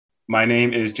My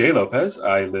name is Jay Lopez.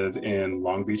 I live in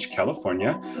Long Beach,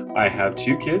 California. I have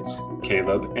two kids,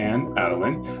 Caleb and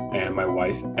Adeline, and my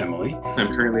wife, Emily. So I'm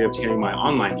currently obtaining my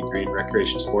online degree in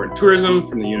recreation, sport, and tourism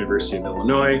from the University of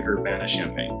Illinois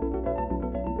Urbana-Champaign.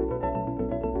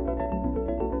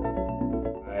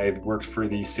 I've worked for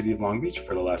the city of Long Beach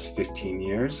for the last 15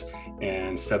 years,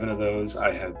 and 7 of those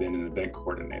I have been an event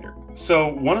coordinator. So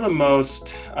one of the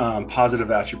most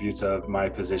positive attributes of my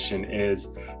position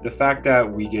is the fact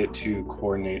that we get to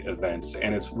coordinate events.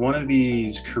 And it's one of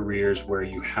these careers where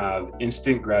you have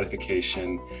instant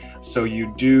gratification. So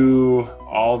you do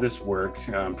all this work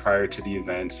prior to the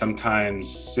event, sometimes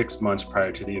 6 months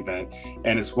prior to the event.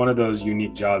 And it's one of those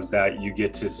unique jobs that you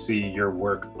get to see your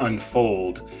work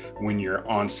unfold when you're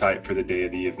on site for the day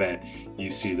of the event. You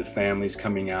see the families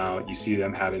coming out, you see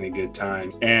them having a good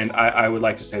time. And I would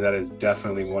like to say that is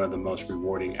definitely one of the most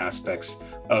rewarding aspects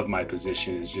of my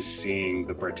position, is just seeing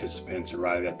the participants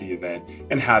arrive at the event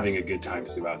and having a good time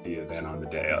throughout the event on the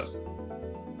day of.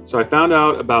 So I found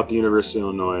out about the University of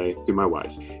Illinois through my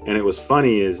wife. And it was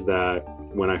funny is that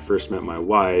when I first met my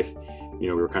wife,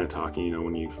 we were kind of talking,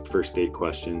 when you first date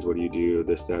questions, what do you do,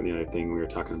 this, that, and the other thing. We were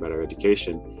talking about our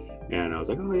education. And I was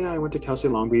like, oh yeah, I went to Cal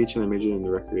State Long Beach and I majored in the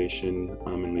recreation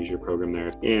and leisure program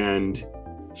there. And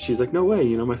she's like, no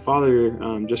way, my father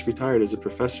just retired as a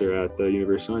professor at the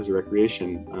University of Illinois as a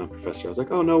recreation professor. I was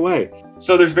like, oh, no way.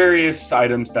 So there's various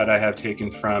items that I have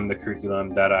taken from the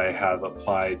curriculum that I have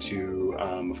applied to,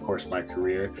 of course, my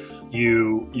career.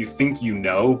 You think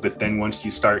but then once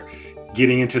you start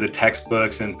getting into the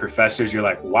textbooks and professors, you're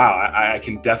like, wow, I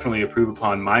can definitely improve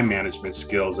upon my management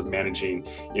skills of managing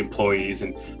employees,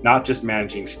 and not just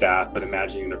managing staff, but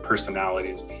imagining their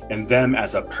personalities and them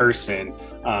as a person.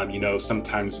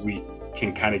 Sometimes we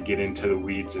can kind of get into the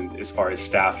weeds, and as far as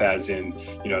staff, as in,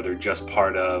 they're just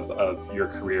part of your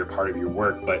career, part of your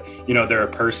work, but they're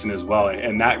a person as well.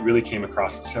 And that really came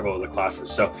across in several of the classes.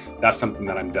 So that's something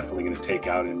that I'm definitely going to take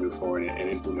out and move forward and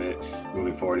implement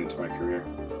moving forward into my career.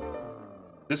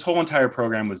 This whole entire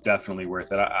program was definitely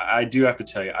worth it. I do have to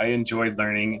tell you, I enjoyed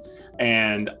learning,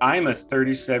 and I'm a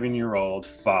 37-year-old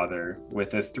father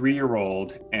with a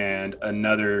 3-year-old and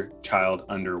another child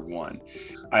under 1.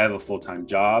 I have a full-time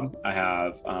job.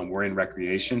 We're in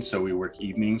recreation, so we work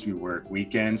evenings, we work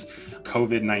weekends.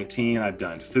 COVID-19, I've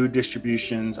done food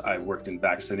distributions. I've worked in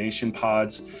vaccination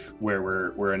pods where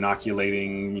we're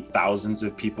inoculating thousands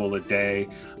of people a day,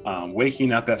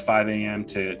 waking up at 5 a.m.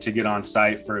 to get on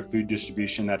site for a food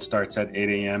distribution that starts at 8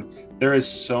 a.m. There is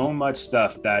so much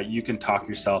stuff that you can talk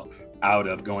yourself out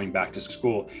of going back to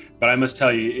school. But I must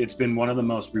tell you, it's been one of the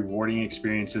most rewarding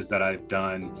experiences that I've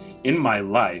done in my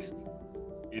life.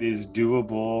 It is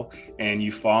doable, and you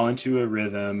fall into a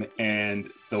rhythm. And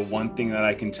the one thing that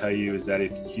I can tell you is that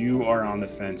if you are on the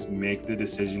fence, make the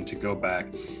decision to go back,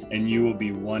 and you will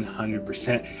be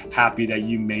 100% happy that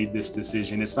you made this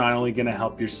decision. It's not only going to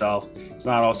help yourself, it's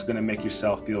not also going to make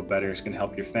yourself feel better. It's going to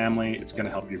help your family. It's going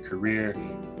to help your career.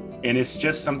 And it's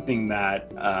just something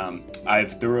that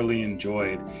I've thoroughly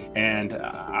enjoyed, and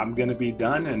I'm going to be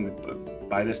done. And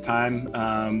by this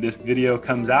time this video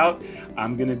comes out,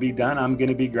 I'm going to be done. I'm going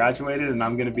to be graduated, and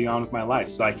I'm going to be on with my life.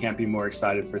 So I can't be more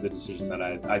excited for the decision that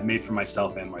I've made for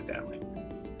myself and my family.